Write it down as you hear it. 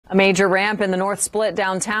A major ramp in the North Split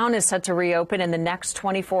downtown is set to reopen in the next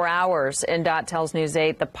 24 hours. NDOT tells News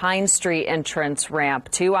 8 the Pine Street entrance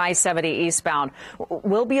ramp to I-70 eastbound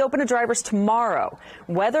will be open to drivers tomorrow.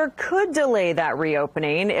 Weather could delay that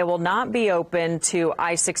reopening. It will not be open to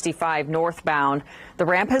I-65 northbound. The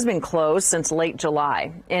ramp has been closed since late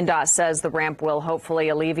July. NDOT says the ramp will hopefully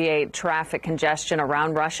alleviate traffic congestion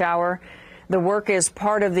around rush hour. The work is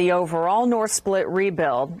part of the overall North Split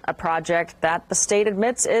rebuild, a project that the state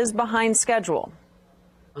admits is behind schedule.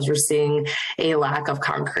 We're seeing a lack of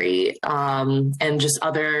concrete and just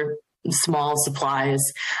other small supplies.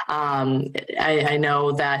 I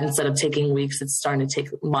know that instead of taking weeks, it's starting to take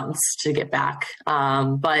months to get back.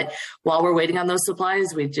 But while we're waiting on those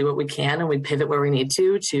supplies, we do what we can and we pivot where we need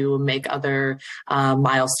to make other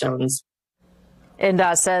milestones.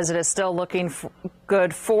 NDOT says it is still looking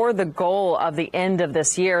good for the goal of the end of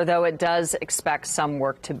this year, though it does expect some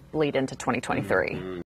work to bleed into 2023.